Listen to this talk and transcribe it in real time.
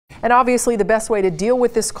And obviously the best way to deal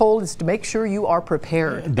with this cold is to make sure you are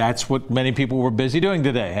prepared. That's what many people were busy doing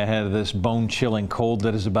today ahead of this bone-chilling cold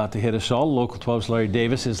that is about to hit us all. Local 12's Larry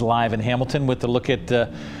Davis is live in Hamilton with a look at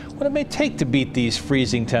what it may take to beat these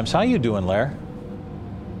freezing temps. How you doing, Larry?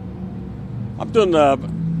 I'm doing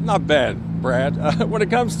not bad, Brad. When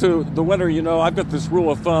it comes to the winter, you know, I've got this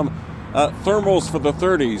rule of thumb. Thermals for the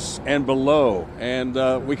 30s and below. And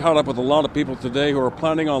we caught up with a lot of people today who are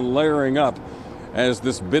planning on layering up as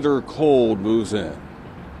this bitter cold moves in.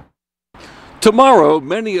 Tomorrow,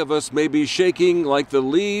 many of us may be shaking like the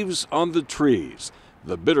leaves on the trees.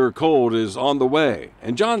 The bitter cold is on the way,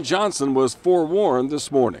 and John Johnson was forewarned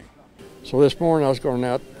this morning. So this morning I was going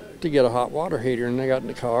out to get a hot water heater, and I got in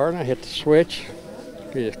the car and I hit the switch.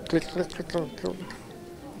 It just click, click, click, click, click,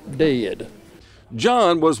 dead.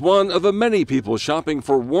 John was one of the many people shopping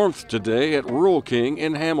for warmth today at Rural King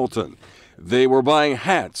in Hamilton. They were buying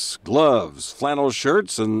hats, gloves, flannel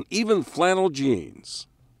shirts, and even flannel jeans.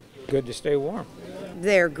 Good to stay warm.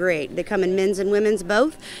 They're great. They come in men's and women's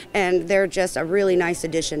both, and they're just a really nice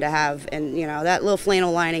addition to have. And, you know, that little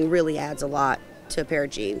flannel lining really adds a lot to a pair of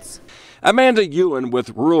jeans. Amanda Ewen with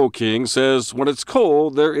Rural King says when it's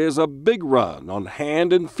cold, there is a big run on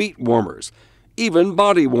hand and feet warmers, even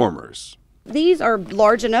body warmers. These are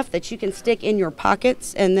large enough that you can stick in your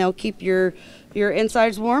pockets and they'll keep your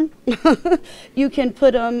insides warm. You can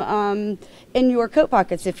put them in your coat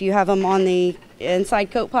pockets if you have them on the inside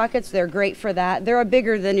coat pockets. They're great for that. They're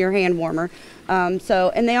bigger than your hand warmer, and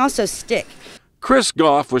they also stick. Chris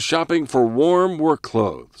Goff was shopping for warm work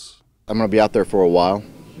clothes. I'm going to be out there for a while,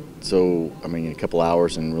 so I mean a couple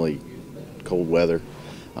hours in really cold weather.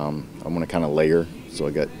 I'm going to kind of layer, so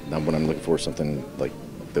what I'm looking for is something like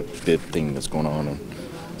the fit thing that's going on, and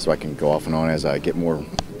so I can go off and on as I get more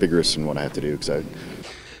vigorous in what I have to do.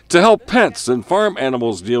 To help pets and farm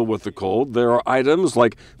animals deal with the cold, there are items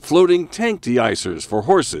like floating tank de-icers for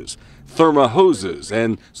horses, thermo hoses,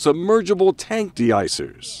 and submergible tank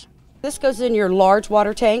de-icers. This goes in your large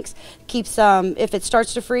water tanks. Keeps if it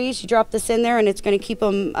starts to freeze, you drop this in there, and it's going to keep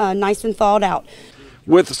them nice and thawed out.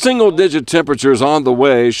 With single-digit temperatures on the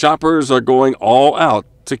way, shoppers are going all out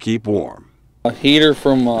to keep warm. A heater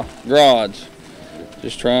from a garage,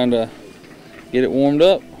 just trying to get it warmed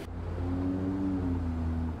up.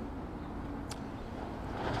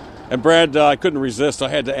 And Brad, I couldn't resist. I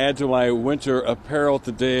had to add to my winter apparel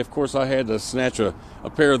today. Of course, I had to snatch a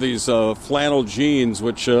pair of these flannel jeans,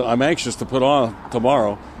 which I'm anxious to put on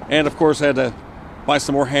tomorrow. And of course, I had to buy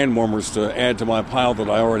some more hand warmers to add to my pile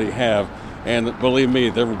that I already have. And believe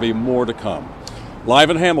me, there will be more to come.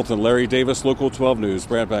 Live in Hamilton, Larry Davis, Local 12 News.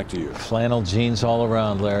 Brad, back to you. Flannel jeans all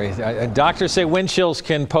around, Larry. Doctors say wind chills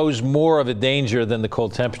can pose more of a danger than the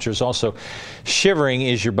cold temperatures. Also, shivering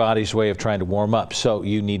is your body's way of trying to warm up. So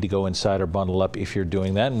you need to go inside or bundle up if you're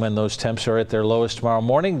doing that. And when those temps are at their lowest tomorrow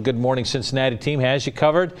morning, Good Morning Cincinnati team has you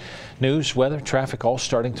covered. News, weather, traffic, all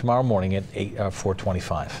starting tomorrow morning at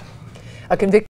 4:25. A conviction